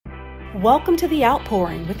Welcome to The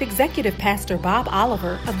Outpouring with Executive Pastor Bob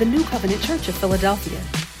Oliver of the New Covenant Church of Philadelphia.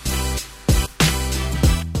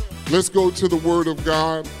 Let's go to the Word of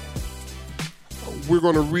God. We're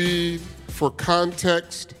going to read for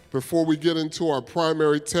context before we get into our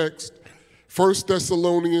primary text, 1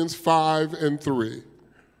 Thessalonians 5 and 3.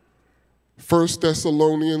 1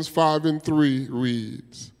 Thessalonians 5 and 3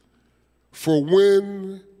 reads, "For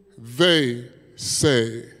when they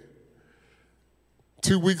say,"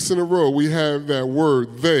 2 weeks in a row, we have that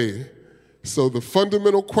word, they. So the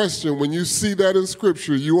fundamental question, when you see that in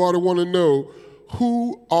Scripture, you ought to want to know,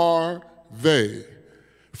 who are they?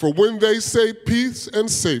 For when they say peace and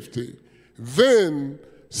safety, then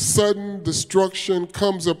sudden destruction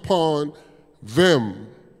comes upon them,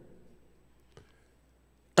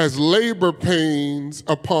 as labor pains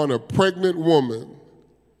upon a pregnant woman,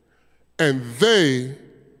 and they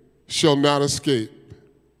shall not escape.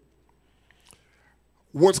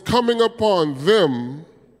 What's coming upon them,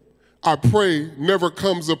 I pray, never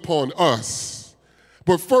comes upon us.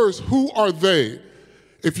 But first, who are they?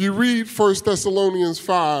 If you read 1 Thessalonians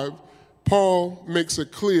 5, Paul makes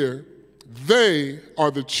it clear, they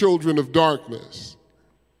are the children of darkness.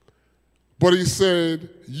 But he said,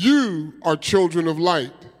 you are children of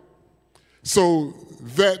light. So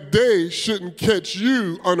that day shouldn't catch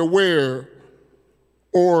you unaware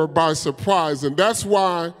or by surprise. And that's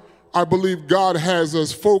why I believe God has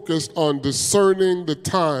us focused on discerning the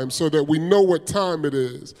time so that we know what time it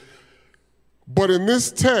is. But in this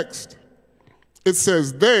text, it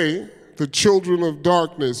says they, the children of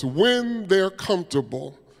darkness, when they're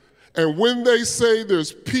comfortable and when they say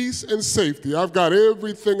there's peace and safety, I've got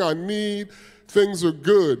everything I need, things are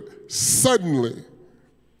good, suddenly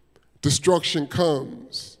destruction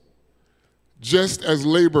comes, just as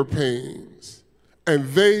labor pains,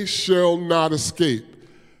 and they shall not escape.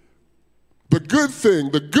 The good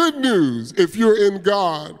thing, the good news, if you're in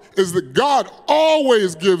God, is that God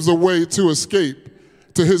always gives a way to escape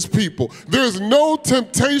to his people. There's no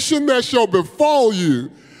temptation that shall befall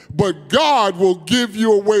you, but God will give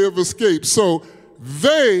you a way of escape. So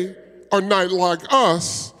they are not like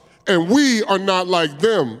us, and we are not like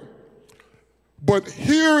them. But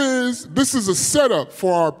this is a setup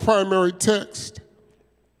for our primary text.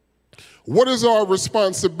 What is our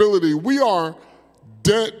responsibility? We are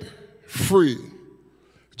debt-free.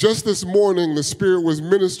 Just this morning, the Spirit was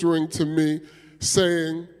ministering to me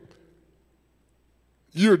saying,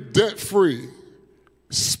 you're debt-free,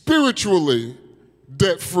 spiritually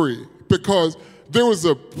debt-free, because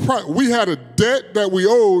we had a debt that we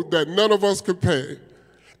owed that none of us could pay,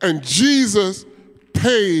 and Jesus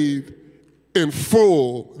paid in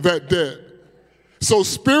full that debt. So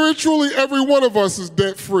spiritually, every one of us is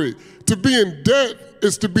debt-free. To be in debt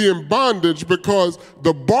is to be in bondage because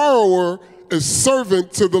the borrower is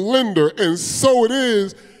servant to the lender, and so it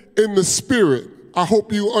is in the Spirit. I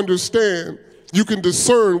hope you understand. You can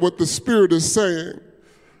discern what the Spirit is saying.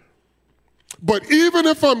 But even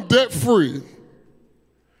if I'm debt-free,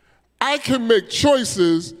 I can make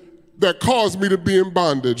choices that cause me to be in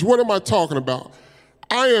bondage. What am I talking about?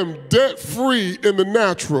 I am debt-free in the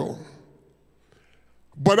natural,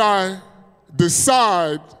 but I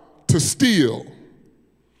decide to steal.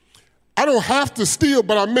 I don't have to steal,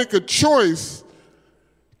 but I make a choice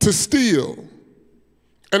to steal,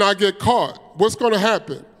 and I get caught. What's going to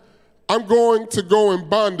happen? I'm going to go in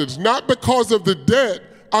bondage, not because of the debt,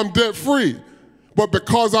 I'm debt-free, but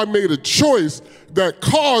because I made a choice that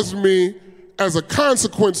caused me, as a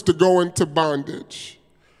consequence, to go into bondage.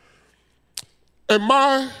 And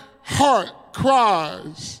my heart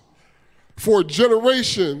cries for a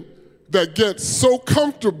generation that gets so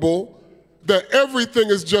comfortable that everything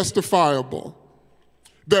is justifiable,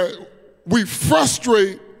 that we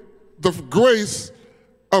frustrate the grace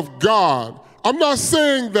of God. I'm not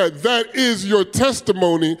saying that that is your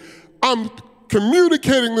testimony. I'm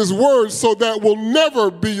communicating this word so that will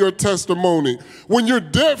never be your testimony. When you're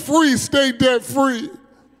debt-free, stay debt-free.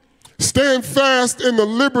 Stand fast in the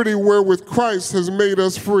liberty wherewith Christ has made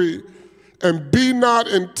us free, and be not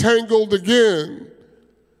entangled again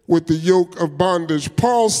with the yoke of bondage.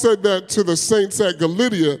 Paul said that to the saints at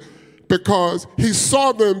Galatia because he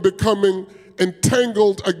saw them becoming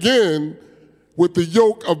entangled again with the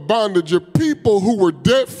yoke of bondage. People who were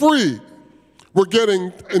debt-free were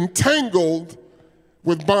getting entangled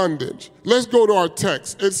with bondage. Let's go to our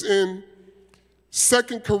text. It's in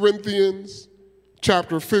 2 Corinthians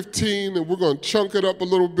chapter 15, and we're going to chunk it up a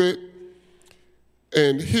little bit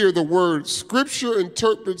and hear the word Scripture,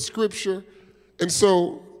 interpret Scripture. And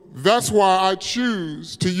so that's why I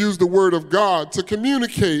choose to use the word of God to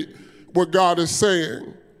communicate what God is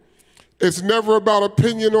saying. It's never about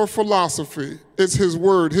opinion or philosophy. It's his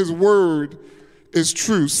word. His word is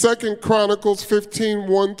true. 2 Chronicles 15,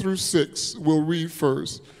 1 through 6, we'll read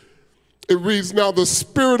first. It reads, "Now the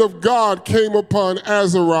Spirit of God came upon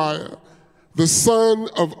Azariah, the son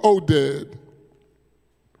of Oded,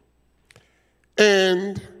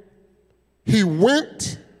 and he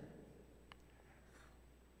went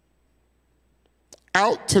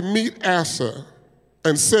out to meet Asa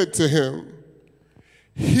and said to him,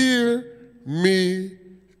 'Hear me,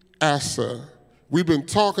 Asa.'" We've been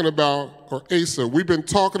talking about, or Asa, we've been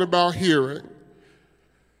talking about hearing.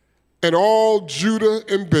 "And all Judah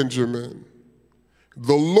and Benjamin,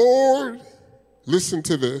 the Lord," listen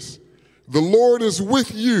to this, "the Lord is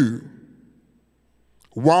with you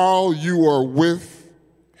while you are with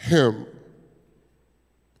him.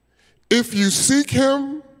 If you seek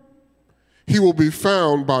him, he will be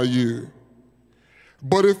found by you.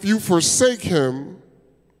 But if you forsake him,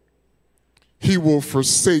 he will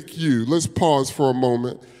forsake you." Let's pause for a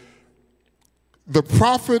moment. The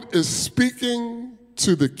prophet is speaking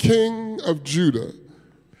to the king of Judah,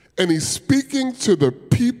 and he's speaking to the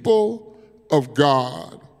people of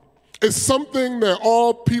God. It's something that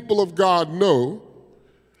all people of God know,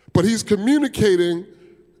 but he's communicating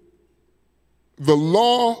the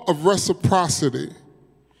law of reciprocity,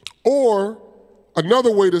 or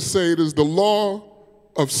another way to say it is the law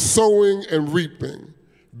of sowing and reaping.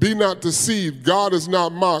 "Be not deceived, God is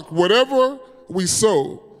not mocked. Whatever we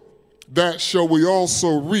sow, that shall we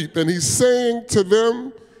also reap." And he's saying to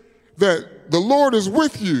them that the Lord is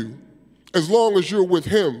with you as long as you're with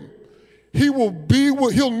him.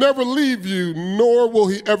 He'll never leave you, nor will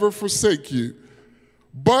he ever forsake you.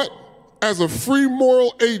 But as a free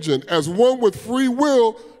moral agent, as one with free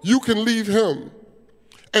will, you can leave him.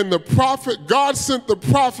 And the prophet, God sent the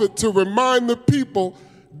prophet to remind the people,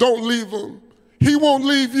 don't leave him. He won't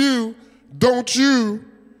leave you. Don't you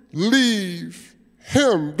leave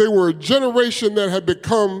him. They were a generation that had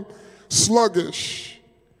become sluggish.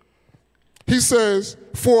 He says,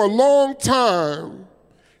 "For a long time,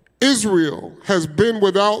 Israel has been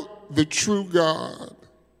without the true God."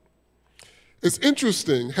 It's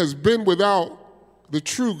interesting, has been without the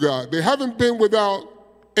true God. They haven't been without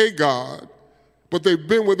a God, but they've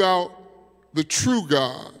been without the true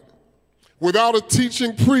God, without a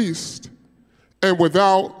teaching priest, and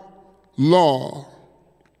without law.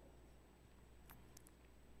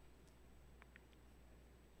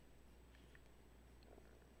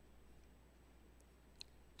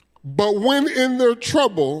 But when in their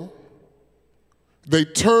trouble, they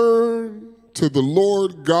turned to the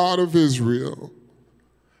Lord God of Israel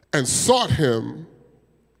and sought him,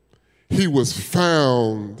 he was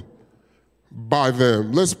found by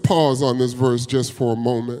them. Let's pause on this verse just for a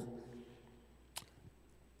moment.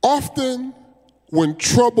 Often when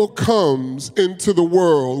trouble comes into the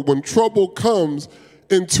world, when trouble comes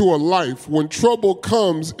into a life, when trouble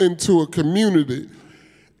comes into a community,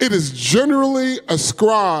 it is generally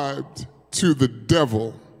ascribed to the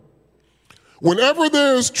devil. Whenever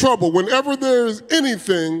there's trouble, whenever there's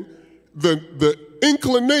anything, the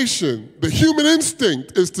inclination, the human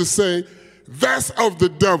instinct is to say, that's of the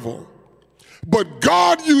devil. But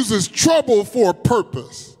God uses trouble for a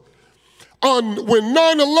purpose. When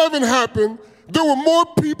 9/11 happened, there were more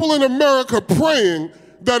people in America praying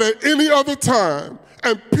than at any other time,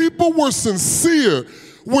 and people were sincere.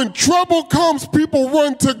 When trouble comes, people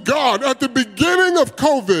run to God. At the beginning of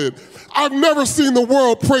COVID, I've never seen the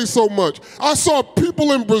world pray so much. I saw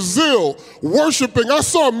people in Brazil worshiping. I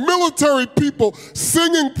saw military people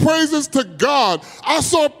singing praises to God. I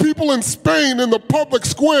saw people in Spain in the public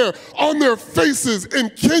square on their faces.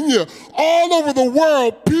 In Kenya, all over the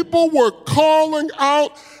world, people were calling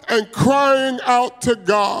out and crying out to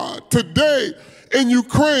God. Today in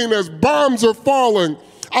Ukraine, as bombs are falling,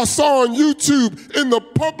 I saw on YouTube in the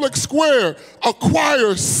public square a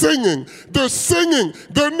choir singing. They're singing.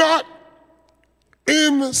 They're not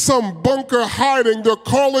in some bunker hiding. They're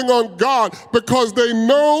calling on God because they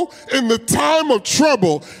know in the time of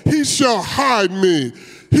trouble, he shall hide me.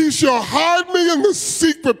 He shall hide me in the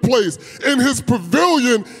secret place. In his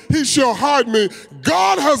pavilion, he shall hide me.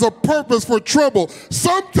 God has a purpose for trouble.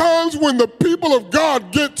 Sometimes when the people of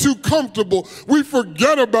God get too comfortable, we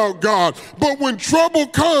forget about God. But when trouble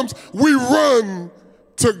comes, we run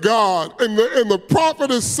to God. And the prophet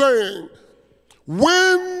is saying,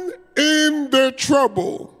 when in their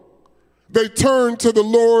trouble, they turned to the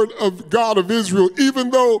Lord of God of Israel,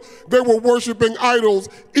 even though they were worshiping idols,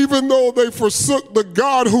 even though they forsook the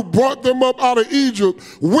God who brought them up out of Egypt.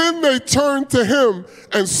 When they turned to him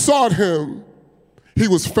and sought him, he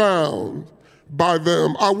was found by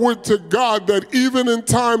them. I would to God that even in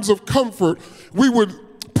times of comfort, we would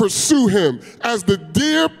pursue him. As the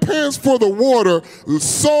deer pants for the water,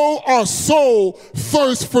 so our soul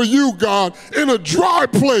thirsts for you, God. In a dry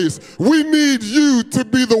place, we need you to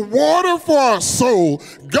be the water for our soul.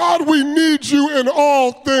 God, we need you in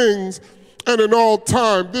all things and in all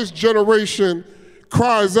time. This generation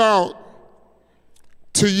cries out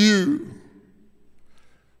to you.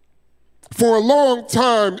 For a long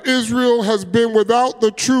time, Israel has been without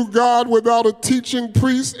the true God, without a teaching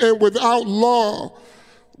priest, and without law.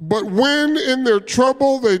 But when in their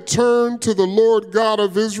trouble they turned to the Lord God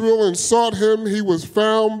of Israel and sought him, he was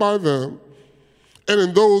found by them. And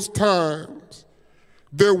in those times,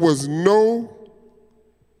 there was no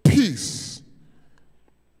peace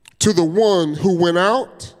to the one who went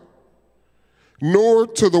out, nor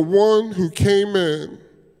to the one who came in.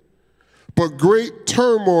 But great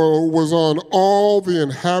turmoil was on all the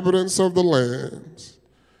inhabitants of the lands.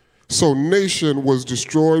 So nation was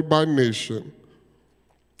destroyed by nation,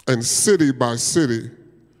 and city by city.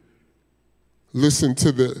 Listen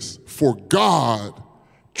to this. For God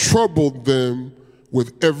troubled them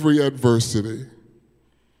with every adversity.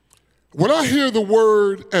 When I hear the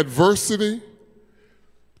word adversity,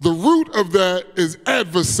 the root of that is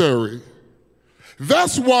adversary.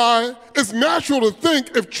 That's why it's natural to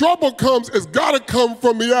think if trouble comes, it's got to come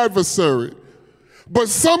from the adversary. But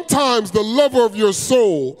sometimes the lover of your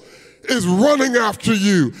soul is running after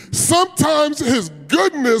you. Sometimes his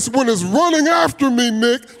goodness, when it's running after me,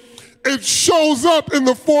 Nick, it shows up in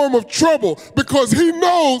the form of trouble because he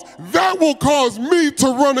knows that will cause me to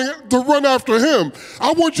run after him.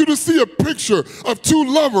 I want you to see a picture of two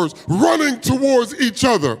lovers running towards each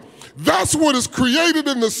other. That's what is created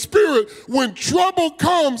in the spirit. When trouble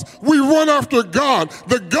comes, we run after God.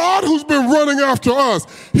 The God who's been running after us,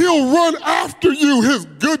 he'll run after you. His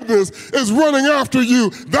goodness is running after you.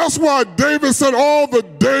 That's why David said, all the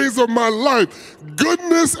days of my life,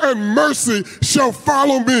 goodness and mercy shall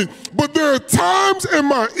follow me. But there are times in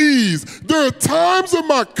my ease, there are times in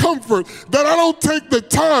my comfort that I don't take the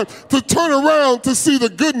time to turn around to see the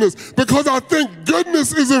goodness because I think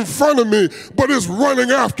goodness is in front of me, but it's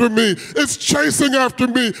running after me. It's chasing after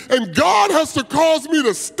me. And God has to cause me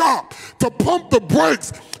to stop, to pump the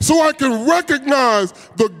brakes so I can recognize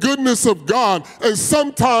the goodness of God. And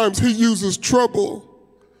sometimes he uses trouble.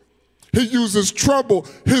 He uses trouble.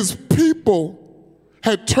 His people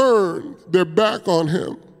had turned their back on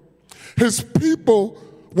him. His people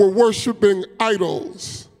were worshiping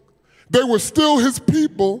idols. They were still his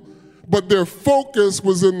people, but their focus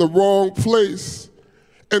was in the wrong place.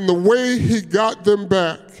 And the way he got them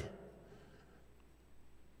back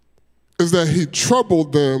is that he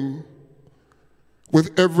troubled them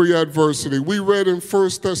with every adversity. We read in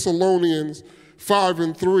 1 Thessalonians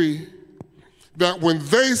 5:3 that when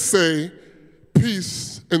they say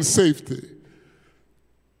peace and safety,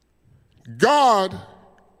 God,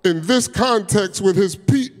 in this context with his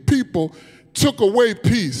people, took away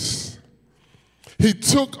peace. He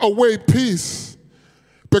took away peace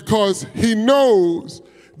because he knows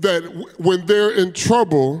that when they're in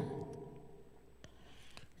trouble,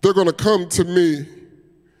 they're going to come to me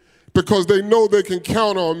because they know they can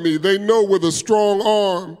count on me. They know with a strong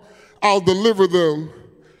arm, I'll deliver them.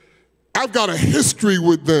 I've got a history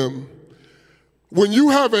with them. When you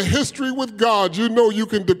have a history with God, you know you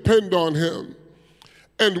can depend on him.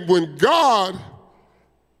 And when God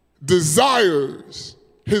desires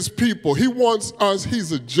his people, he wants us,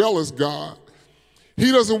 he's a jealous God.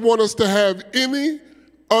 He doesn't want us to have any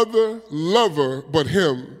other lover but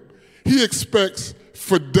him. He expects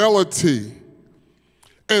fidelity.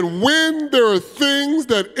 And when there are things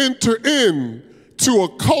that enter in to a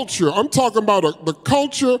culture, I'm talking about the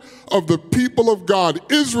culture of the people of God.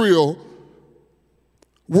 Israel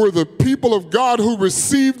were the people of God who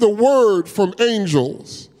received the word from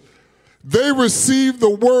angels. They received the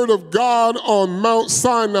word of God on Mount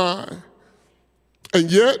Sinai. And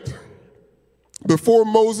yet, before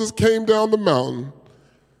Moses came down the mountain,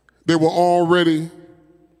 they were already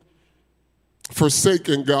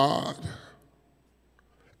forsaking God.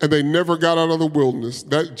 And they never got out of the wilderness.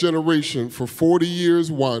 That generation for 40 years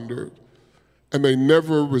wandered, and they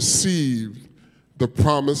never received the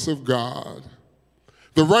promise of God.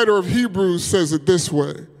 The writer of Hebrews says it this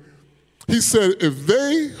way. He said, if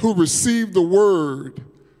they who received the word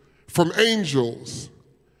from angels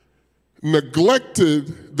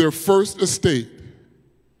neglected their first estate,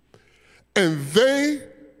 and they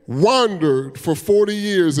wandered for 40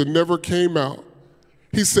 years and never came out,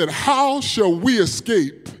 he said, how shall we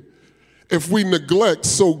escape if we neglect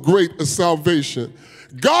so great a salvation?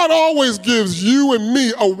 God always gives you and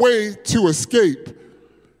me a way to escape,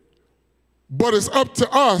 but it's up to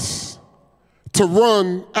us to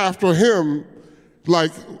run after him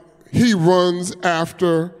like he runs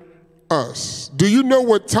after us. Do you know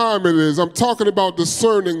what time it is? I'm talking about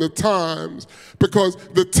discerning the times, because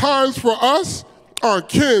the times for us are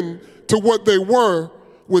akin to what they were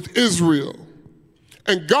with Israel.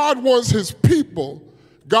 And God wants his people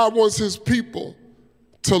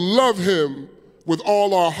to love him with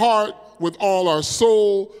all our heart, with all our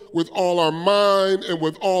soul, with all our mind, and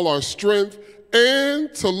with all our strength,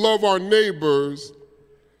 and to love our neighbors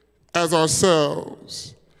as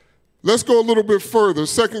ourselves. Let's go a little bit further.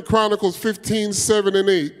 2 Chronicles 15, 7 and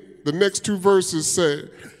 8. The next two verses say,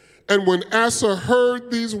 "And when Asa heard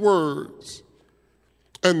these words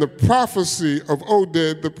and the prophecy of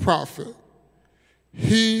Oded the prophet,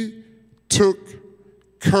 he took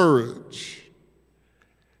courage."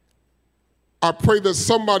 I pray that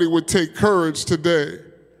somebody would take courage today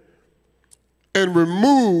and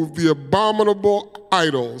remove the abominable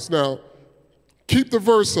idols. Now, keep the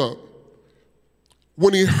verse up.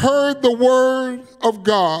 When he heard the word of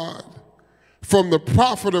God from the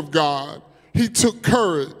prophet of God, he took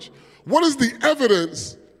courage. What is the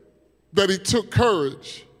evidence that he took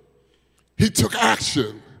courage? He took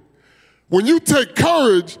action. When you take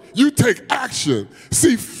courage, you take action.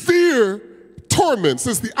 See, fear torments.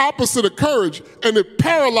 It's the opposite of courage, and it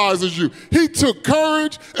paralyzes you. He took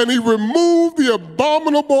courage and he removed the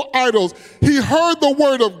abominable idols. He heard the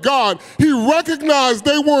word of God. He recognized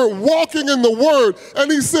they weren't walking in the word, and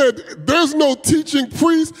he said, there's no teaching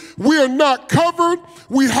priest. We are not covered.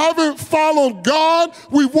 We haven't followed God.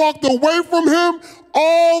 We walked away from him.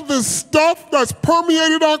 All the stuff that's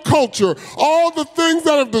permeated our culture, all the things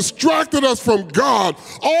that have distracted us from God,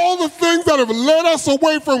 all the things that have led us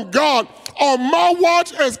away from God, on my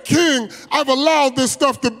watch as king, I've allowed this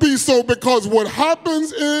stuff to be so, because what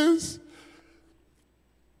happens is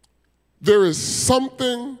there is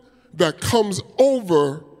something that comes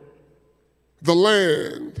over the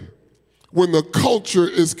land when the culture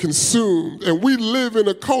is consumed. And we live in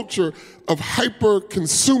a culture of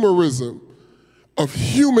hyper-consumerism, of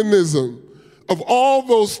humanism, of all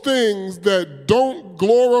those things that don't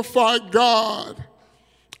glorify God.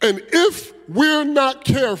 And if we're not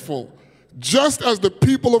careful, just as the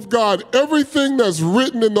people of God, everything that's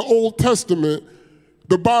written in the Old Testament,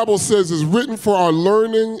 the Bible says is written for our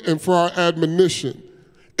learning and for our admonition.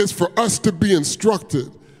 It's for us to be instructed.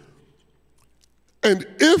 And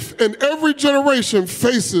if and every generation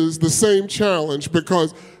faces the same challenge,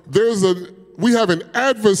 because we have an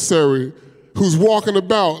adversary who's walking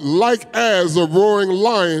about like as a roaring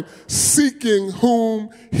lion, seeking whom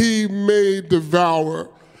he may devour.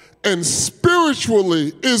 And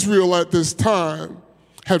spiritually, Israel at this time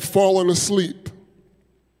had fallen asleep.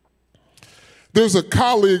 There's a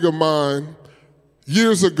colleague of mine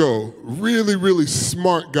years ago, really, really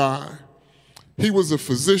smart guy. He was a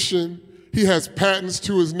physician. He has patents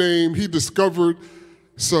to his name. He discovered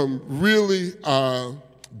some really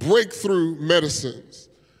breakthrough medicines.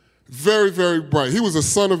 Very, very bright. He was a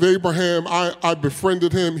son of Abraham. I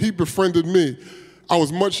befriended him. He befriended me. I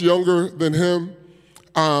was much younger than him.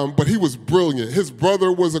 But he was brilliant. His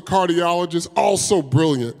brother was a cardiologist, also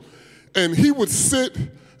brilliant. And he would sit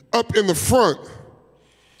up in the front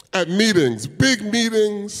at meetings, big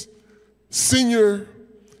meetings. Senior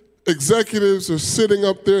executives are sitting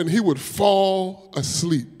up there, and he would fall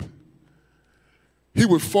asleep. He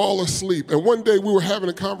would fall asleep. And one day we were having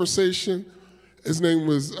a conversation. His name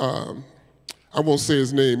was, I won't say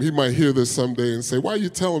his name. He might hear this someday and say, why are you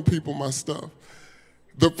telling people my stuff?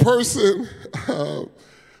 The person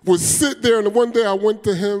would sit there, and one day I went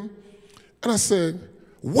to him, and I said,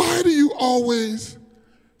 why do you always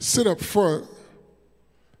sit up front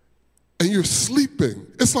and you're sleeping?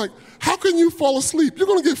 It's like, how can you fall asleep? You're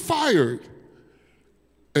going to get fired.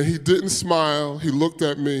 And he didn't smile. He looked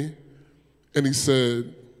at me, and he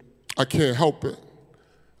said, I can't help it.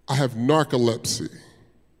 I have narcolepsy.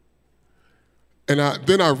 And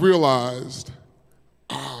then I realized,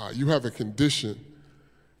 you have a condition.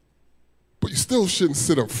 But you still shouldn't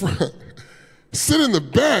sit up front. Sit in the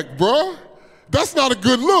back, bruh. That's not a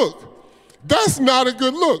good look. That's not a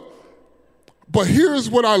good look. But here's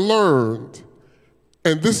what I learned,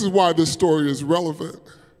 and this is why this story is relevant.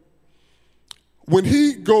 When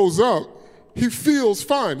he goes up, he feels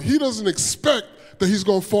fine. He doesn't expect that he's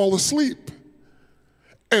going to fall asleep.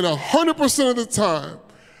 And 100% of the time,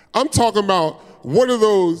 I'm talking about one of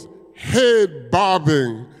those head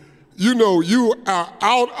bobbing, you are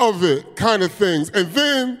out of it kind of things. And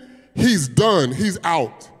then he's done, he's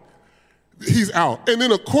out. he's out. And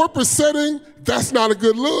in a corporate setting, that's not a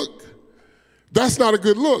good look. That's not a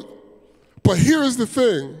good look. But here is the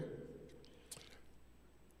thing.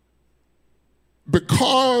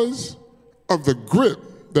 Because of the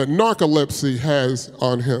grip that narcolepsy has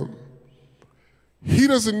on him, he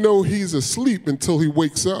doesn't know he's asleep until he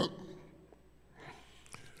wakes up.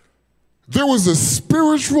 There was a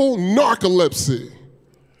spiritual narcolepsy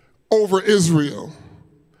over Israel.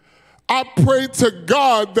 I pray to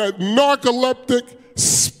God that narcoleptic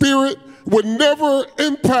spirit would never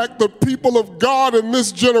impact the people of God in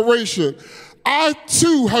this generation. I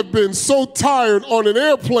too have been so tired on an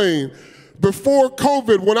airplane before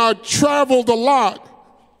COVID when I traveled a lot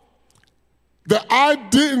that I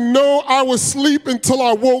didn't know I was asleep until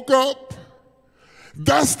I woke up.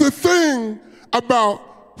 That's the thing about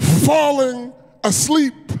falling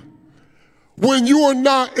asleep. When you are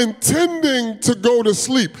not intending to go to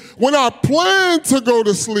sleep. When I plan to go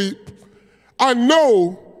to sleep, I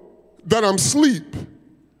know that I'm asleep.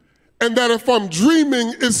 And that if I'm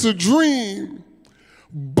dreaming, it's a dream.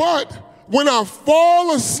 But when I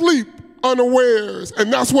fall asleep unawares,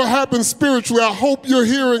 and that's what happens spiritually. I hope you're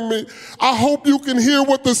hearing me. I hope you can hear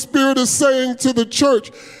what the Spirit is saying to the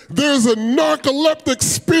church. There's a narcoleptic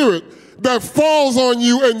spirit that falls on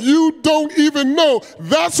you and you don't even know.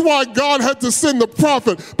 That's why God had to send the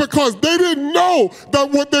prophet, because they didn't know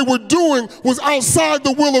that what they were doing was outside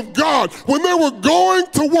the will of God. When they were going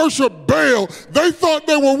to worship Baal, they thought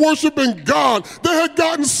they were worshiping God. They had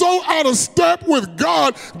gotten so out of step with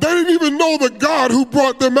God, they didn't even know the God who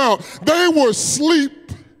brought them out. They were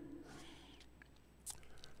asleep.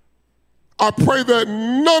 I pray that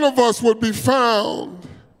none of us would be found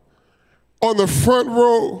on the front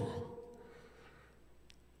row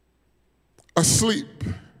asleep.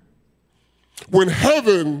 When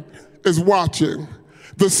heaven is watching,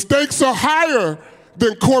 the stakes are higher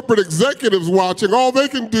than corporate executives watching. All they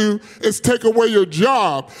can do is take away your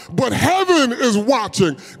job. But heaven is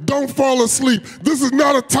watching. Don't fall asleep. This is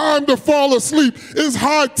not a time to fall asleep. It's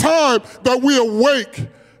high time that we awake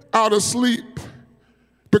out of sleep,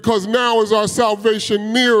 because now is our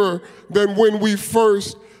salvation nearer than when we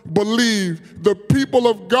first believed. The people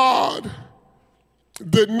of God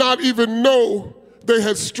did not even know they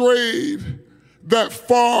had strayed that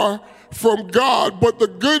far from God. But the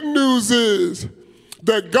good news is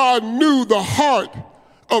that God knew the heart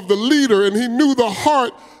of the leader and he knew the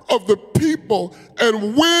heart of the people.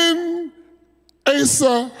 And when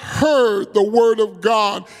Asa heard the word of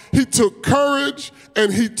God, he took courage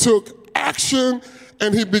and he took action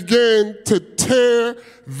and he began to tear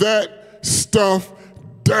that stuff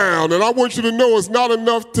down. And I want you to know it's not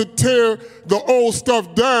enough to tear the old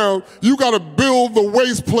stuff down. You got to build the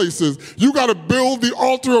waste places. You got to build the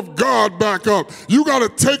altar of God back up. You got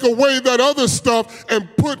to take away that other stuff and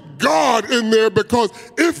put God in there, because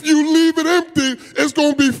if you leave it empty, it's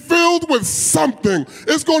going to be filled with something.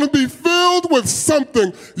 It's going to be filled with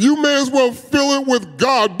something. You may as well fill it with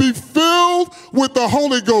God. Be filled with the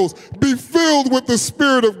Holy Ghost. Be filled with the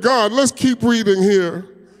Spirit of God. Let's keep reading here.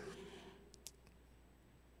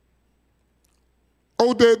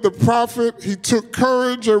 Oded the prophet, he took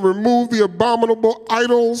courage and removed the abominable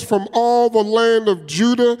idols from all the land of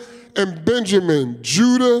Judah and Benjamin.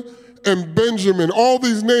 Judah and Benjamin. All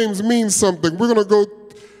these names mean something. We're going to go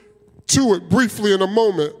to it briefly in a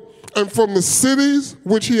moment. And from the cities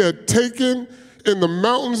which he had taken in the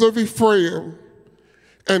mountains of Ephraim,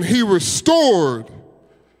 and he restored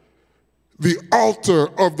the altar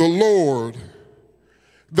of the Lord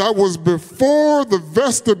that was before the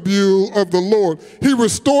vestibule of the Lord. He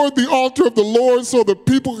restored the altar of the Lord so the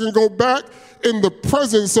people can go back in the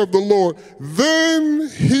presence of the Lord. Then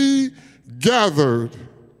he gathered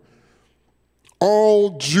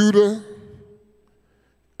all Judah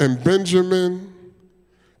and Benjamin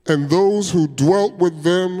and those who dwelt with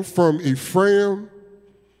them from Ephraim,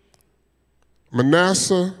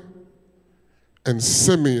 Manasseh, and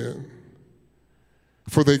Simeon,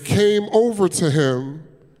 for they came over to him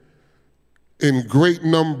in great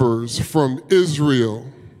numbers from Israel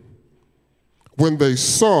when they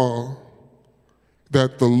saw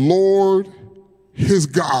that the Lord, his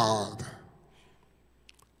God,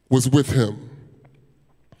 was with him.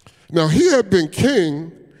 Now, he had been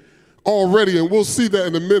king already, and we'll see that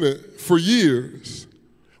in a minute, for years.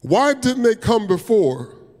 Why didn't they come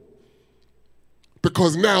before?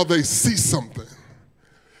 Because now they see something.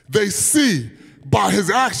 They see by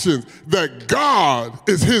his actions that God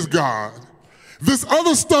is his God. This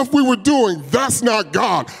other stuff we were doing, that's not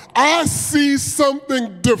God. I see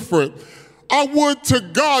something different. I would to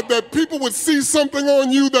God that people would see something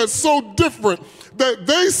on you that's so different that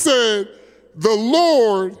they said, the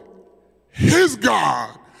Lord, his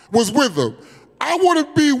God was with him. I want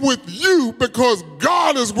to be with you because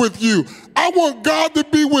God is with you. I want God to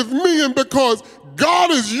be with me, and because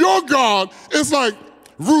God is your God, it's like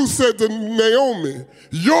Ruth said to Naomi,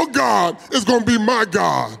 your God is going to be my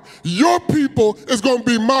God. Your people is going to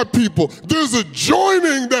be my people. There's a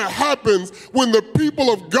joining that happens when the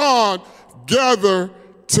people of God gather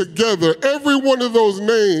together. Every one of those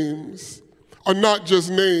names are not just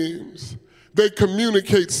names. They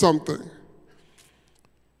communicate something.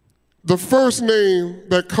 The first name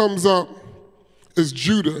that comes up is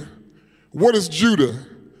Judah. What is Judah?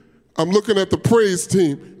 I'm looking at the praise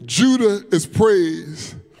team. Judah is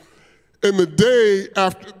praise. And the day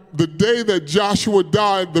that Joshua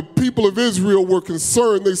died, the people of Israel were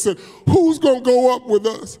concerned. They said, who's going to go up with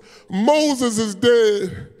us? Moses is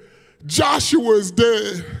dead. Joshua is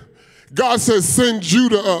dead. God says, send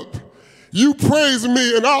Judah up. You praise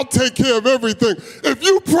me and I'll take care of everything. If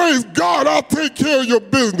you praise God, I'll take care of your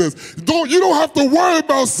business. You don't have to worry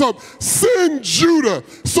about something. Send Judah.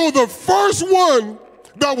 So the first one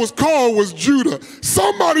that was called was Judah.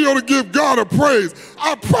 Somebody ought to give God a praise.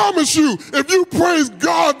 I promise you, if you praise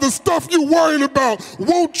God, the stuff you're worrying about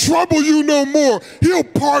won't trouble you no more. He'll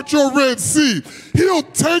part your Red Sea. He'll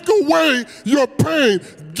take away your pain.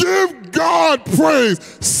 Give God praise.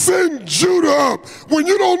 Send Judah up. When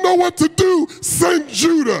you don't know what to do, send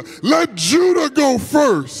Judah. Let Judah go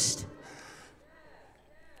first.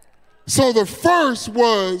 So the first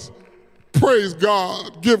was praise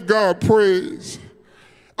God. Give God praise.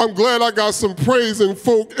 I'm glad I got some praising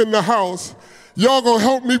folk in the house. Y'all gonna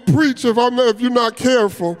help me preach if you're not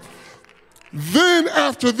careful. Then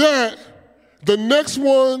after that, the next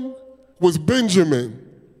one was Benjamin.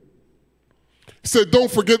 He said, don't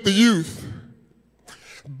forget the youth.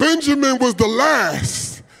 Benjamin was the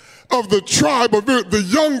last of the tribe of Israel, the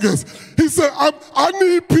youngest. He said, I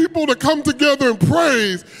need people to come together and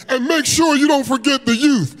praise and make sure you don't forget the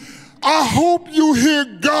youth. I hope you hear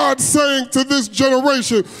God saying to this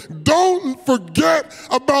generation, don't forget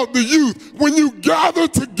about the youth. When you gather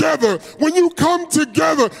together, when you come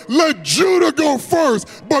together, let Judah go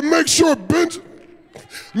first, but make sure Benjamin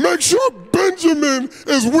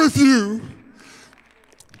is with you.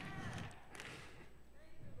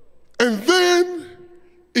 And then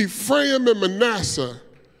Ephraim and Manasseh,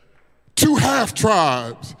 two half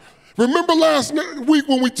tribes. Remember last week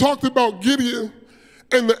when we talked about Gideon?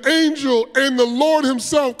 And the angel and the Lord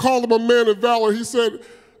himself called him a man of valor. He said,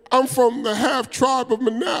 I'm from the half tribe of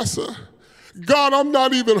Manasseh. God, I'm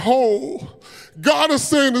not even whole. God is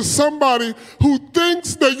saying to somebody who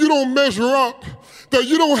thinks that you don't measure up, that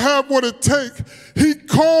you don't have what it takes. He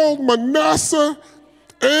called Manasseh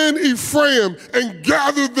and Ephraim and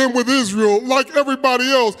gathered them with Israel like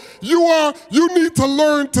everybody else. You need to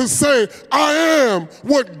learn to say, I am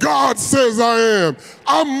what God says I am.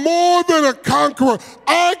 I'm more than a conqueror.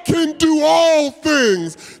 I can do all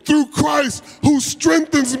things through Christ who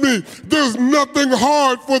strengthens me. There's nothing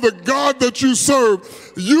hard for the God that you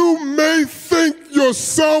serve. You may think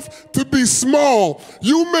yourself to be small.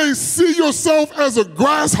 You may see yourself as a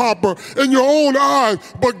grasshopper in your own eyes,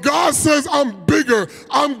 but God says, I'm bigger,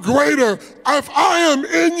 I'm greater. If I am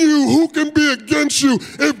in you, who can be against you?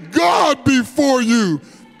 If God be for you,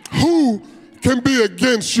 who can be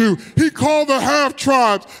against you? He called the half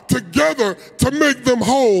tribes together to make them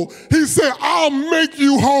whole. He said, I'll make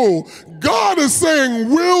you whole. God is saying,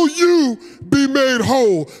 will you be made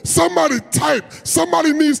whole? Somebody type.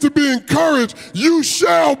 Somebody needs to be encouraged. You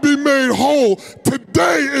shall be made whole.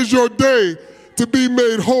 Today is your day to be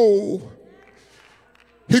made whole.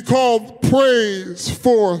 He called praise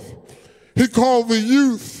forth. He called the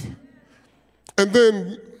youth. And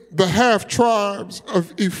then the half tribes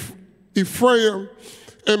of Ephraim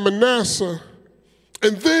and Manasseh.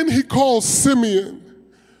 And then he called Simeon.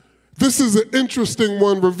 This is an interesting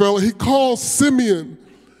one, Ravel. He called Simeon.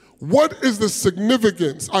 What is the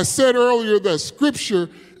significance? I said earlier that Scripture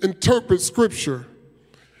interprets Scripture.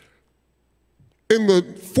 In the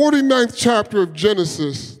 49th chapter of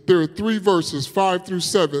Genesis, there are 3 verses, 5 through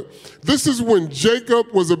 7. This is when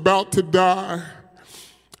Jacob was about to die,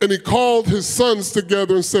 and he called his sons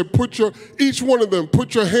together and said, each one of them,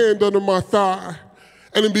 put your hand under my thigh.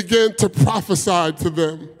 And he began to prophesy to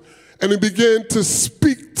them, and he began to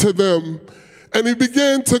speak to them, and he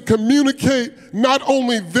began to communicate not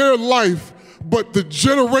only their life, but the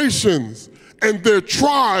generations and their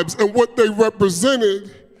tribes and what they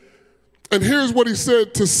represented. And here's what he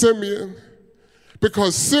said to Simeon,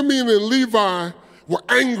 because Simeon and Levi were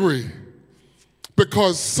angry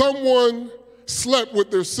because someone slept with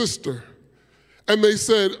their sister. And they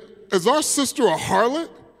said, is our sister a harlot?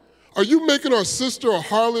 Are you making our sister a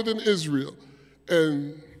harlot in Israel?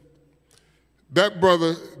 And that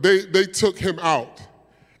brother, they took him out.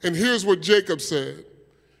 And here's what Jacob said.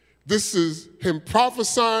 This is him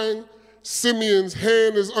prophesying. Simeon's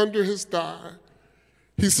hand is under his thigh.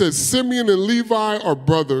 He said, Simeon and Levi are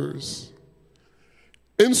brothers.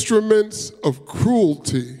 Instruments of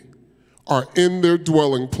cruelty are in their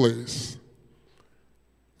dwelling place.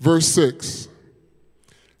 Verse 6,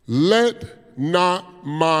 let not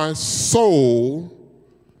my soul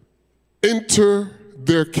enter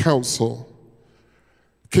their counsel.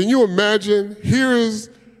 Can you imagine? Here is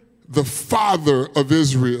the father of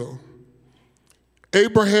Israel,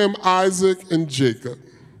 Abraham, Isaac, and Jacob,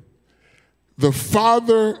 the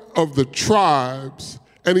father of the tribes,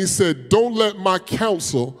 and he said, don't let my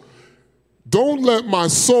counsel, don't let my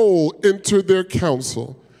soul enter their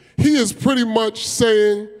counsel. He is pretty much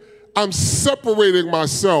saying, I'm separating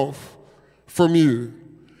myself from you.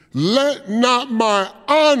 Let not my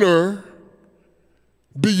honor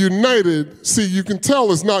be united. See, you can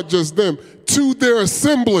tell it's not just them, to their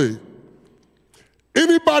assembly.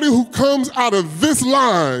 Anybody who comes out of this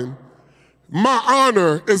line, my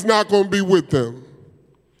honor is not going to be with them.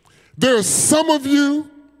 There are some of you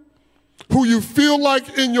who you feel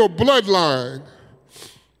like in your bloodline,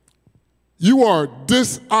 you are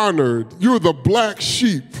dishonored. You're the black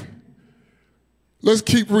sheep. Let's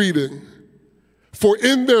keep reading. For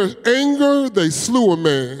in their anger they slew a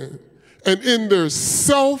man, and in their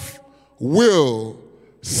self-will,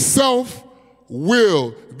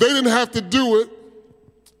 they didn't have to do it.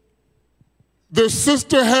 Their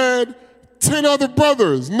sister had 10 other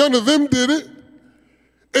brothers. None of them did it.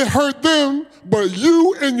 It hurt them, but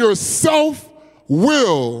you in your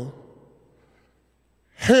self-will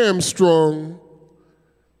hamstrung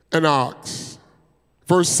an ox.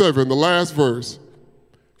 Verse 7, the last verse.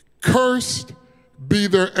 Cursed be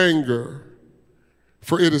their anger,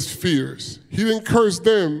 for it is fierce. He didn't curse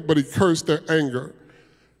them, but he cursed their anger.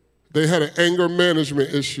 They had an anger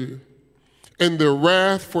management issue. And their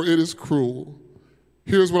wrath, for it is cruel.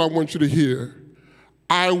 Here's what I want you to hear.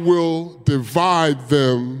 I will divide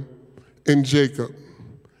them in Jacob.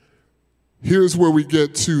 Here's where we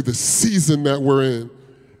get to the season that we're in.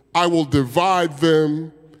 I will divide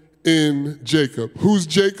them in Jacob. Who's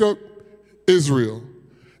Jacob? Israel.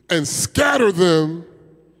 And scatter them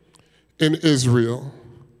in Israel.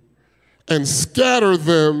 And scatter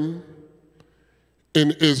them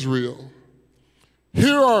in Israel.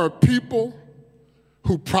 Here are a people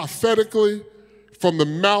who prophetically, from the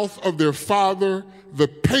mouth of their father, the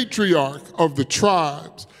patriarch of the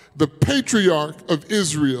tribes, the patriarch of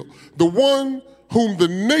Israel, the one whom the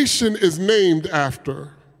nation is named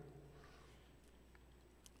after,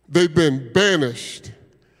 they've been banished.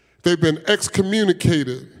 They've been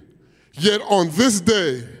excommunicated. Yet on this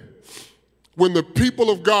day, when the people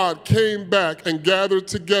of God came back and gathered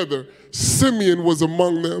together, Simeon was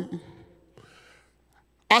among them.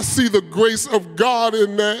 I see the grace of God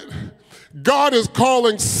in that. God is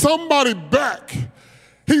calling somebody back.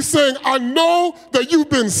 He's saying, I know that you've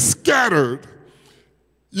been scattered.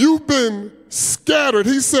 You've been scattered.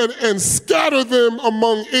 He said, and scatter them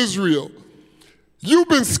among Israel. You've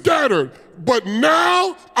been scattered, but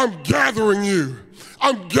now I'm gathering you.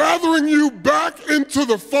 I'm gathering you back into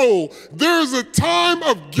the fold. There is a time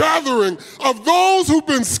of gathering of those who've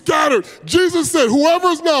been scattered. Jesus said,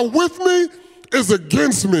 whoever's not with me is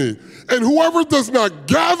against me. And whoever does not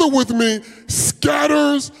gather with me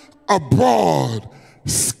scatters abroad.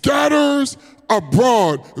 Scatters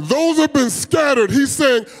abroad. Those have been scattered. He's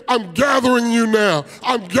saying, I'm gathering you now.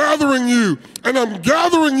 I'm gathering you. And I'm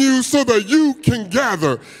gathering you so that you can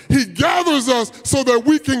gather. He gathers us so that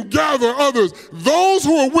we can gather others. Those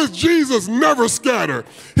who are with Jesus never scatter.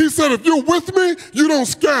 He said, if you're with me, you don't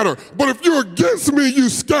scatter. But if you're against me, you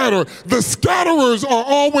scatter. The scatterers are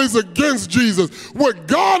always against Jesus. What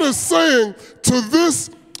God is saying to this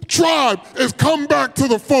tribe is come back to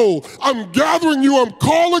the fold. I'm gathering you. I'm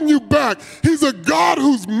calling you back. He's a God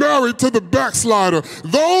who's married to the backslider.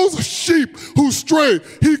 Those sheep who stray,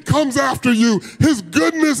 he comes after you. His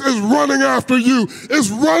goodness is running after you. It's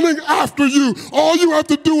running after you. All you have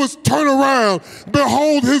to do is turn around.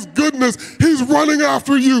 Behold his goodness. He's running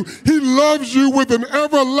after you. He loves you with an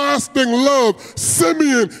everlasting love.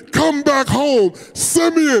 Simeon, come back home.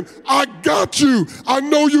 Simeon, I got you. I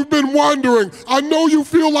know you've been wandering. I know you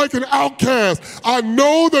feel like an outcast. I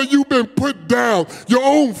know that you've been put down. Your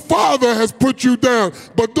own father has put you down.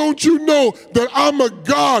 But don't you know that I'm a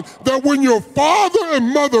God that when your father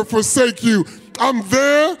and mother forsake you, I'm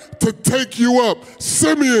there to take you up.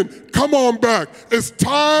 Simeon, come on back. It's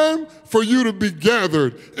time for you to be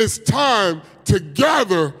gathered. It's time to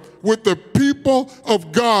gather with the people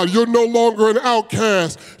of God. You're no longer an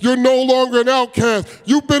outcast. You're no longer an outcast.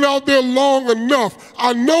 You've been out there long enough.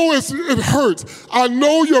 I know it hurts. I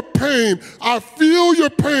know your pain. I feel your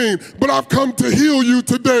pain, but I've come to heal you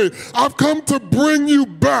today. I've come to bring you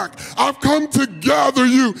back. I've come to gather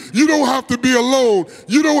you. You don't have to be alone.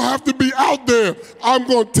 You don't have to be out there. I'm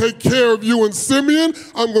going to take care of you. And Simeon,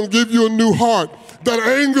 I'm going to give you a new heart. That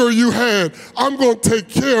anger you had, I'm going to take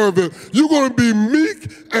care of it. You're going to be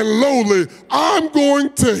meek and lowly. I'm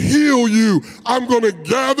going to heal you. I'm going to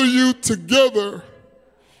gather you together.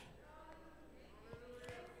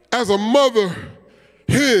 As a mother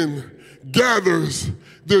hen gathers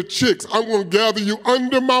their chicks, I'm going to gather you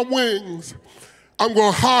under my wings. I'm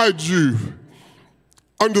going to hide you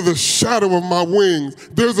under the shadow of my wings.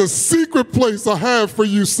 There's a secret place I have for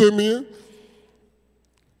you, Simeon.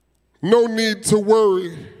 No need to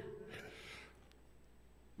worry.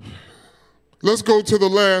 Let's go to the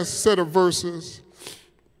last set of verses.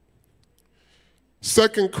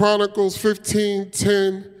 2 Chronicles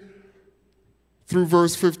 15:10 through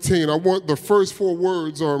verse 15. The first 4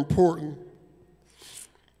 words are important.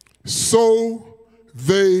 So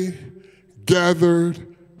they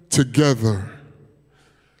gathered together.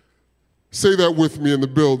 Say that with me in the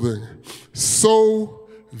building. So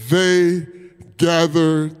they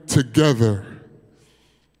gathered together.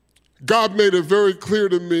 God made it very clear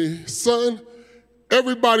to me, son,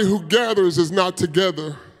 everybody who gathers is not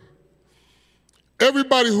together.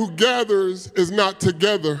 Everybody who gathers is not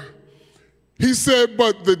together. He said,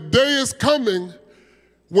 but the day is coming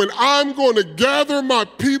when I'm going to gather my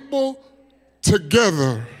people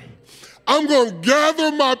together. I'm going to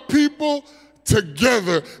gather my people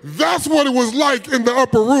together. That's what it was like in the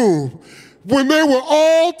upper room. When they were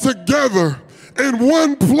all together in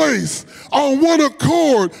one place, on one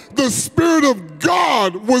accord, the Spirit of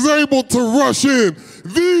God was able to rush in.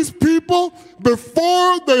 These people,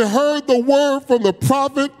 before they heard the word from the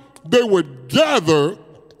prophet, they would gather,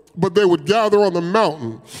 but they would gather on the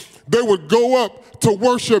mountain. They would go up to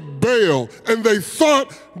worship Baal, and they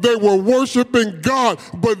thought they were worshiping God.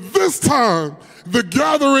 But this time, the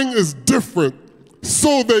gathering is different.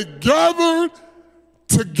 So they gathered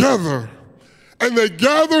together, and they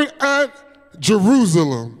gathered at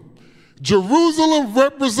Jerusalem. Jerusalem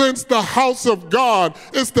represents the house of God.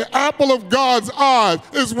 It's the apple of God's eye.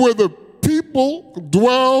 It's where the people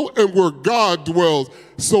dwell and where God dwells.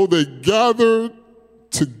 So they gathered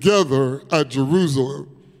together at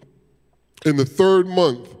Jerusalem in the 3rd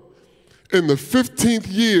month, in the 15th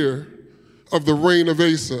year of the reign of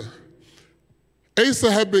Asa.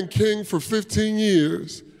 Asa had been king for 15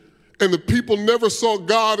 years, and the people never saw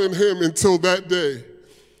God in him until that day.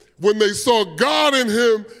 When they saw God in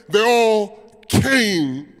him, they all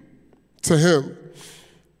came to him.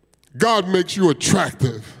 God makes you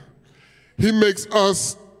attractive. He makes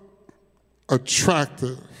us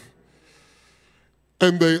attractive.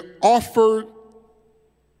 And they offered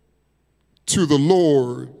to the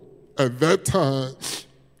Lord at that time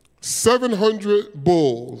 700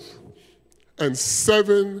 bulls and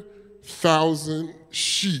 7,000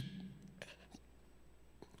 sheep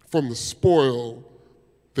from the spoil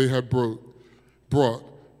they had brought.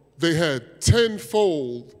 They had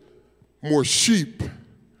tenfold more sheep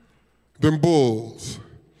than bulls.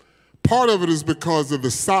 Part of it is because of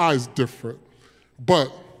the size different, but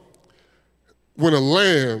when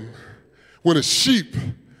a sheep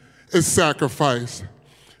is sacrificed,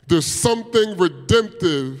 there's something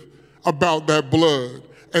redemptive about that blood.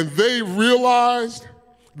 And they realized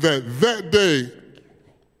that that day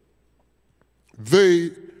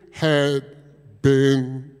they had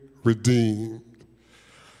been redeemed.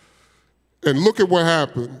 And look at what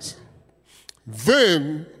happens.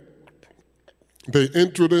 Then they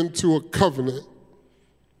entered into a covenant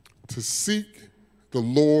to seek the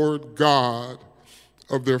Lord God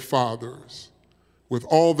of their fathers with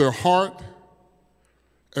all their heart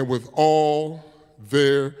and with all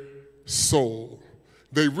their soul.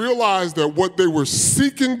 They realized that what they were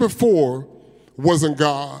seeking before wasn't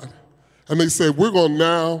God. And they said, we're going to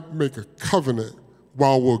now make a covenant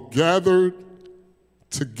while we're gathered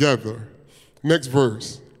together. Next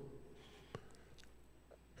verse.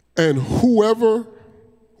 And whoever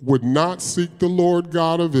would not seek the Lord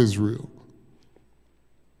God of Israel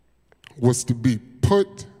was to be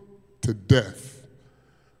put to death,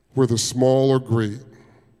 whether small or great,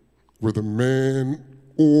 whether man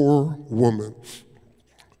or woman.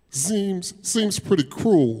 Seems pretty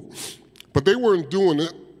cruel, but they weren't doing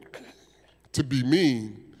it to be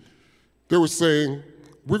mean. They were saying,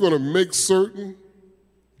 we're going to make certain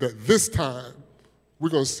that this time we're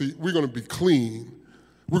going to be clean.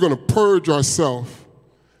 We're going to purge ourselves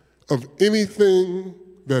of anything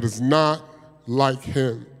that is not like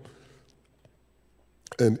him.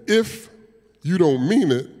 And if you don't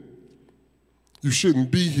mean it, you shouldn't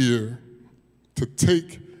be here to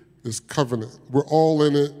take this covenant. We're all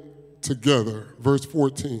in it together. Verse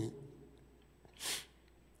 14.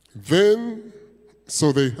 Then,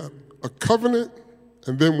 so they had a covenant,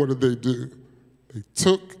 and then what did they do? They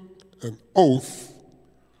took an oath,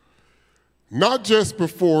 not just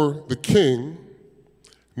before the king,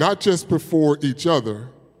 not just before each other,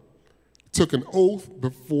 took an oath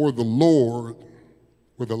before the Lord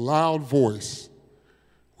with a loud voice,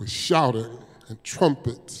 with shouting and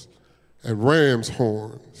trumpets and ram's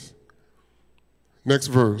horns. Next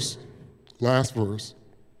verse, last verse.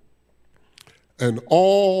 And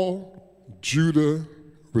all Judah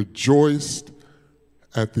rejoiced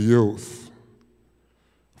at the oath,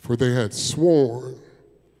 for they had sworn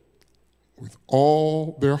with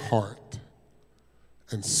all their heart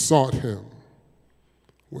and sought him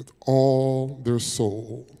with all their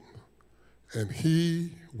soul. And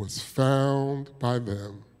he was found by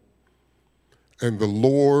them, and the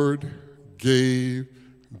Lord gave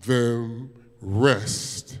them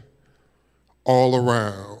rest all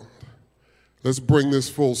around. Let's bring this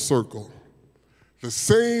full circle. The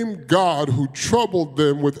same God who troubled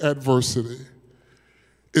them with adversity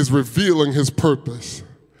is revealing his purpose.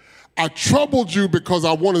 I troubled you because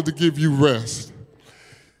I wanted to give you rest.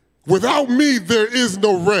 Without me, there is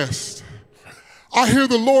no rest. I hear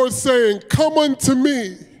the Lord saying, come unto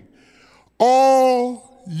me,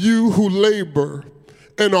 all you who labor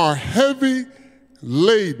and are heavy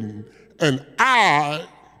laden, and I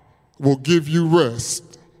will give you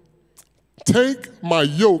rest. Take my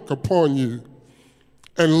yoke upon you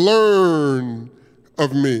and learn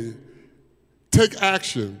of me. Take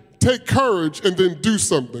action, take courage, and then do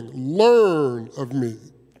something. Learn of me.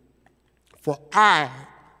 For I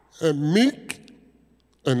am meek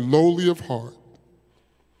and lowly of heart,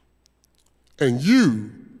 and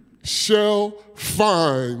you shall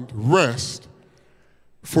find rest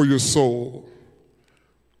for your soul.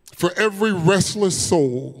 For every restless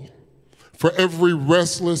soul, for every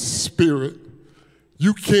restless spirit,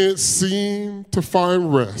 you can't seem to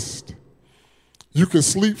find rest. You can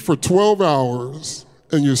sleep for 12 hours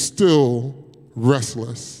and you're still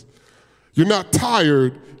restless. You're not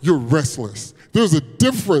tired, you're restless. There's a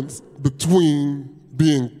difference between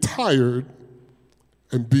being tired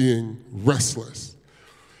and being restless.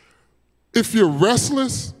 If you're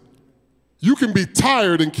restless, you can be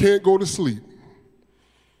tired and can't go to sleep.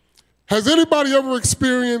 Has anybody ever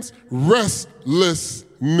experienced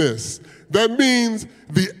restlessness? That means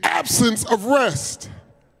the absence of rest.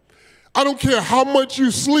 I don't care how much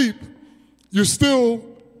you sleep, you still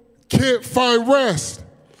can't find rest.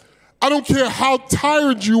 I don't care how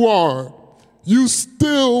tired you are, you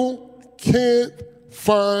still can't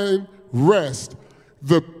find rest.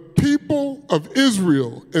 The people of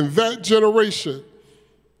Israel in that generation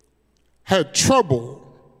had trouble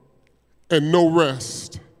and no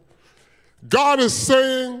rest. God is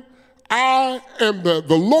saying, the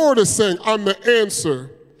Lord is saying, I'm the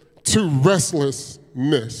answer to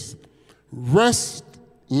restlessness.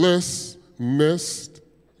 Restlessness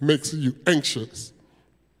makes you anxious.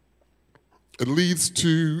 It leads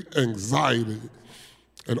to anxiety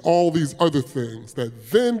and all these other things that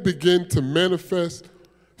then begin to manifest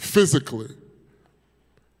physically.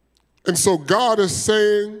 And so God is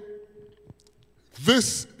saying,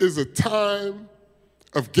 this is a time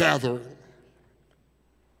of gathering.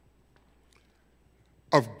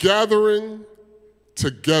 Of gathering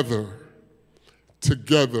together.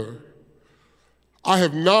 I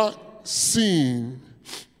have not seen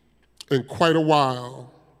in quite a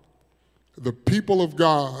while the people of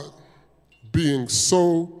God being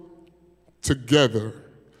so together.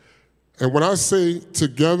 And when I say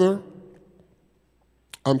together,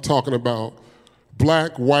 I'm talking about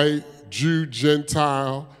black, white, Jew,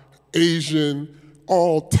 Gentile, Asian,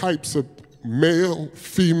 all types of male,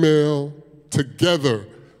 female, together.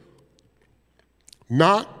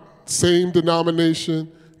 Not same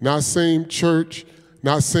denomination, not same church,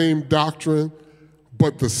 not same doctrine,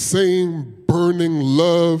 but the same burning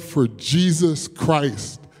love for Jesus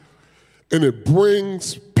Christ. And it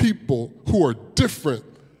brings people who are different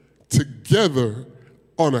together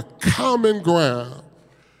on a common ground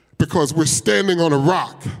because we're standing on a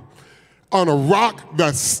rock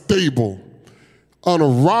that's stable, on a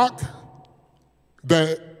rock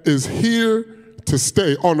that is here to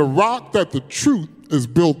stay, on a rock that the truth is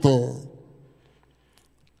built on.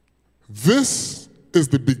 This is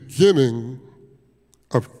the beginning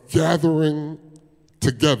of gathering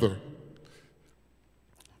together.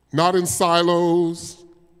 Not in silos,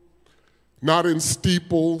 not in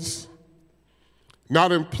steeples,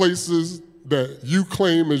 not in places that you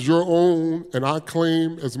claim as your own and I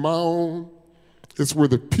claim as my own. It's where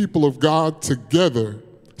the people of God together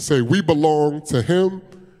say we belong to him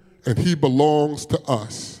and he belongs to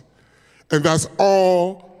us. And that's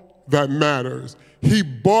all that matters. He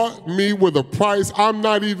bought me with a price. I'm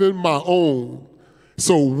not even my own.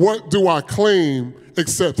 So what do I claim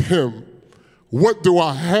except him? What do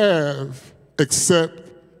I have except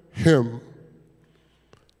him?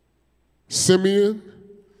 Simeon,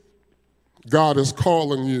 God is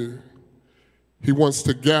calling you. He wants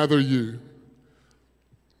to gather you.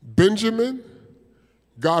 Benjamin,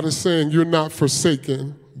 God is saying you're not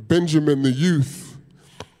forsaken. Benjamin, the youth.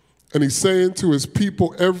 And he's saying to his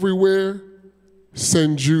people everywhere,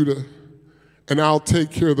 send Judah, and I'll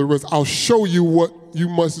take care of the rest. I'll show you what you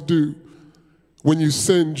must do when you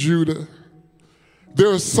send Judah. There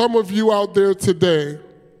are some of you out there today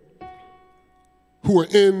who are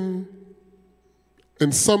in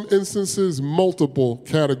some instances, multiple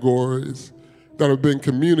categories that have been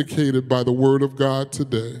communicated by the Word of God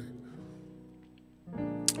today.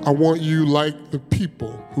 I want you, like the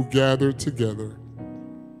people who gathered together,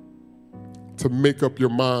 to make up your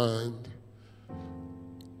mind.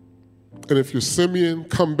 And if you're Simeon,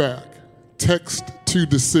 come back. Text to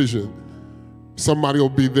decision. Somebody will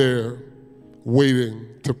be there waiting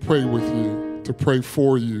to pray with you, to pray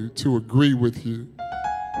for you, to agree with you.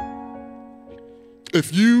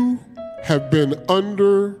 If you have been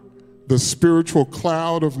under the spiritual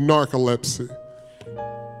cloud of narcolepsy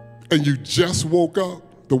and you just woke up,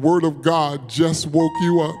 the Word of God just woke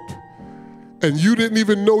you up, and you didn't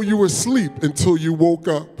even know you were asleep until you woke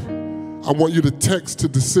up, I want you to text to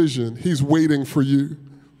decision. He's waiting for you.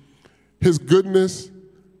 His goodness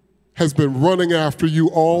has been running after you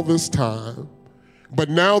all this time, but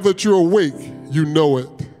now that you're awake, you know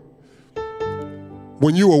it.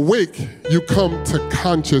 When you awake, you come to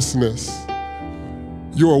consciousness.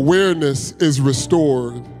 Your awareness is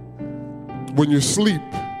restored. When you sleep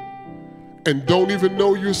and don't even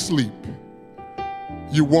know you're asleep,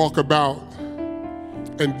 you walk about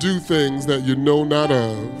and do things that you know not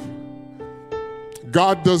of.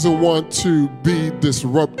 God doesn't want to be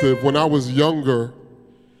disruptive. When I was younger,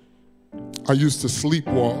 I used to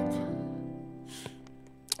sleepwalk.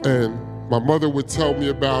 And my mother would tell me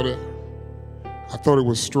about it. I thought it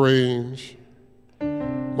was strange.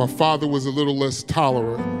 My father was a little less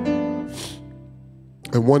tolerant.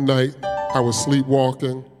 And one night, I was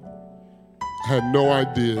sleepwalking. I had no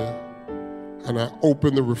idea. And I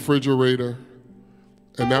opened the refrigerator,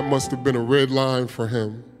 and that must have been a red line for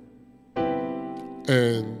him.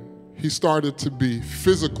 And he started to be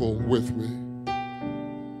physical with me,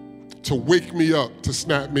 to wake me up, to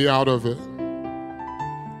snap me out of it.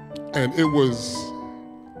 And it was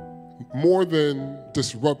more than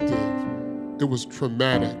disruptive, it was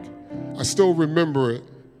traumatic. I still remember it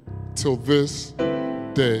till this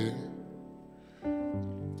day.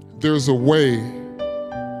 There's a way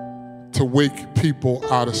to wake people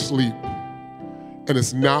out of sleep, and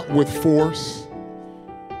it's not with force,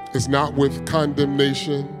 it's not with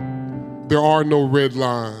condemnation. There are no red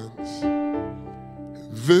lines.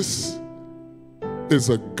 This is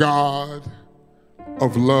a God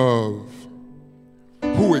of love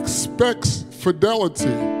who expects fidelity.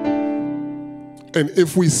 And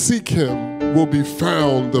if we seek him, we'll be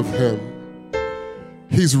found of him.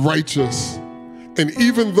 He's righteous. And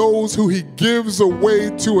even those who he gives away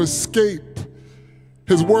to escape,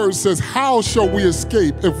 his word says, how shall we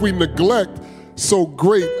escape if we neglect so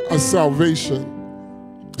great a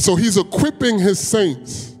salvation? So he's equipping his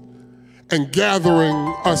saints and gathering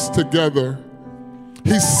us together.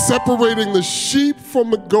 He's separating the sheep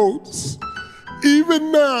from the goats,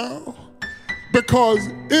 even now, because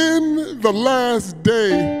in the last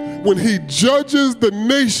day, when he judges the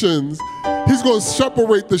nations, he's going to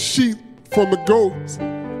separate the sheep from the goats.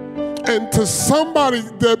 And to somebody,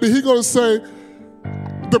 Debbie, he's going to say,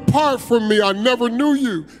 depart from me, I never knew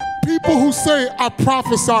you. People who say, I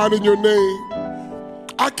prophesied in your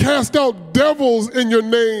name, I cast out devils in your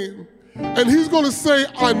name. And he's going to say,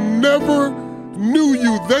 I never knew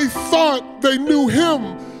you. They thought they knew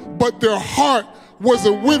him, but their heart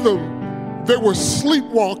wasn't with him. They were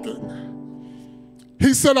sleepwalking.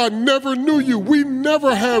 He said, I never knew you. We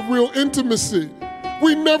never had real intimacy.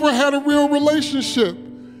 We never had a real relationship.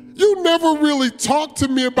 You never really talked to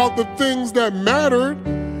me about the things that mattered.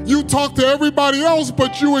 You talked to everybody else,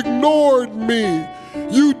 but you ignored me.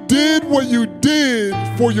 You did what you did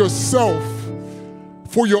for yourself,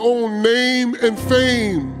 for your own name and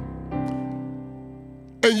fame.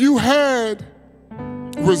 And you had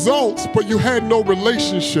results, but you had no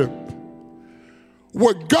relationship.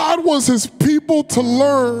 what God wants his people to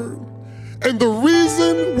learn, and the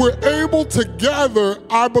reason we're able to gather,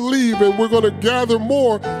 I believe, and we're going to gather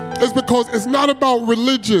more, is because it's not about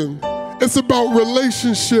religion. It's about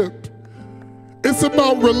relationship. It's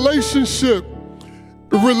about relationship.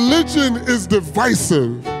 Religion is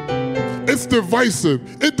divisive. It's divisive.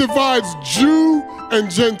 It divides Jew and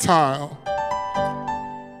Gentile.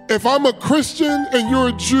 If I'm a Christian and you're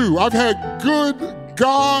a Jew, I've had good,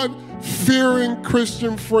 God-fearing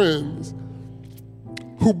Christian friends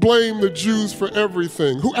who blame the Jews for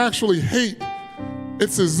everything, who actually hate.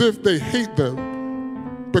 It's as if they hate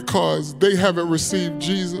them because they haven't received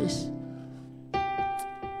Jesus.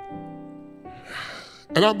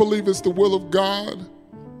 And I believe it's the will of God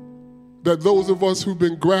that those of us who've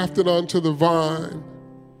been grafted onto the vine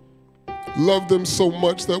love them so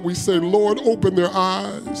much that we say, Lord, open their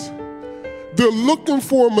eyes. They're looking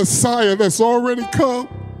for a Messiah that's already come.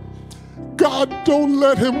 God, don't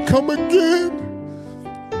let him come again.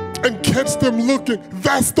 And catch them looking.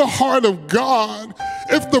 That's the heart of God.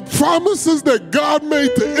 If the promises that God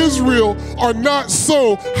made to Israel are not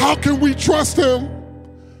so, how can we trust him?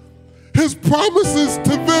 His promises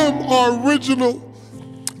to them are original.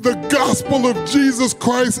 The gospel of Jesus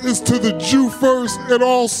Christ is to the Jew first and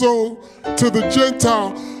also to the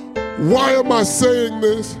Gentile. Why am I saying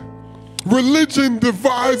this? Religion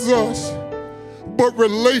divides us, but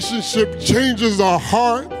relationship changes our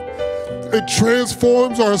heart. It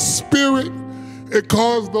transforms our spirit. It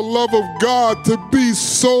caused the love of God to be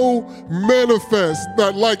so manifest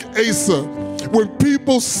that, like Asa, when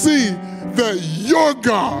people see that your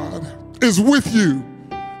God is with you,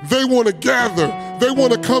 they want to gather. They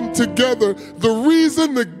want to come together. The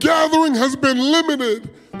reason the gathering has been limited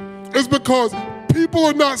is because people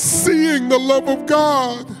are not seeing the love of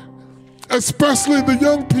God, especially the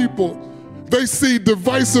young people. They see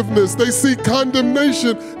divisiveness, they see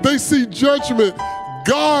condemnation, they see judgment.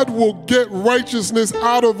 God will get righteousness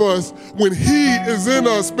out of us when he is in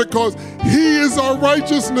us because he is our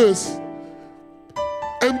righteousness.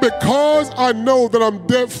 And because I know that I'm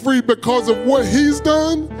debt-free because of what he's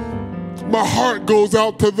done, my heart goes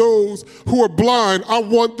out to those who are blind. I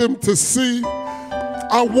want them to see.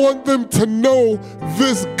 I want them to know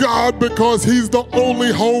this God because he's the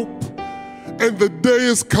only hope. And the day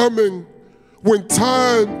is coming when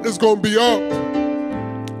time is going to be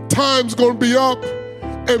up. Time's going to be up.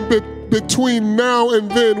 And between now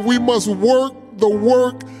and then, we must work the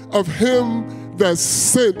work of him that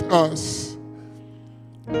sent us.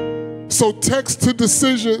 So text to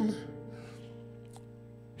decision.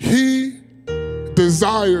 He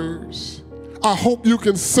desires. I hope you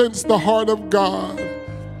can sense the heart of God.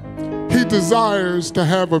 He desires to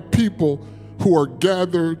have a people who are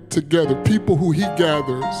gathered together, people who he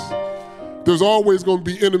gathers. There's always going to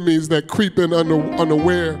be enemies that creep in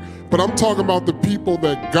unaware, but I'm talking about the people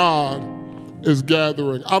that God is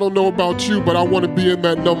gathering. I don't know about you, but I want to be in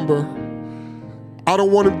that number. I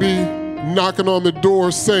don't want to be knocking on the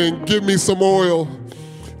door saying, give me some oil,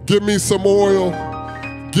 give me some oil,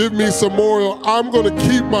 give me some oil. I'm going to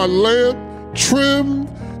keep my lamp trimmed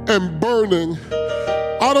and burning.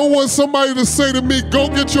 I don't want somebody to say to me, go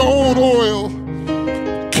get your own oil.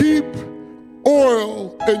 Keep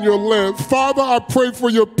oil in your lamp. Father, I pray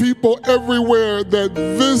for your people everywhere that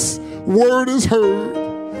this word is heard,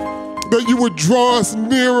 that you would draw us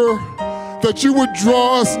nearer, that you would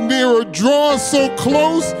draw us nearer, draw us so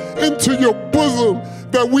close into your bosom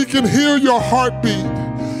that we can hear your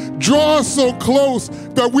heartbeat. Draw us so close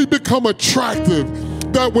that we become attractive,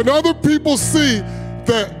 that when other people see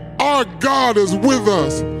that our God is with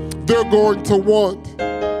us, they're going to want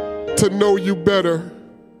to know you better.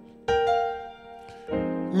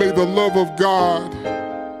 May the love of God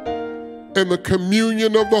and the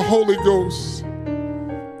communion of the Holy Ghost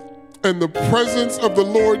and the presence of the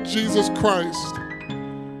Lord Jesus Christ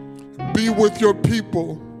be with your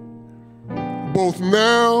people, both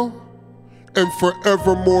now and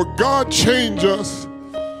forevermore. God, change us,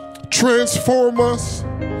 transform us.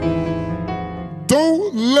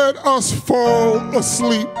 Don't let us fall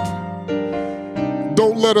asleep.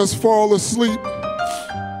 Don't let us fall asleep.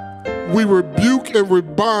 We rebuke and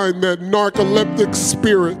rebind that narcoleptic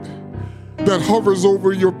spirit that hovers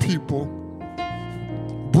over your people.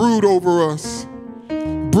 Brood over us,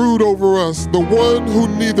 the one who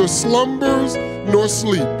neither slumbers nor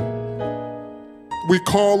sleep. We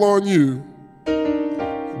call on you.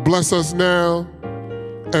 Bless us now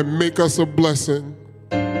and make us a blessing.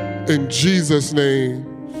 In Jesus' name,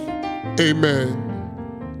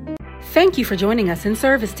 amen. Thank you for joining us in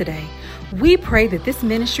service today. We pray that this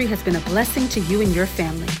ministry has been a blessing to you and your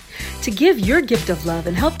family. To give your gift of love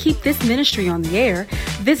and help keep this ministry on the air,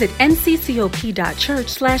 visit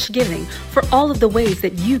nccop.church/giving for all of the ways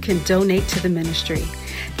that you can donate to the ministry.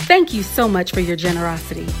 Thank you so much for your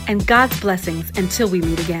generosity, and God's blessings until we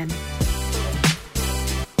meet again.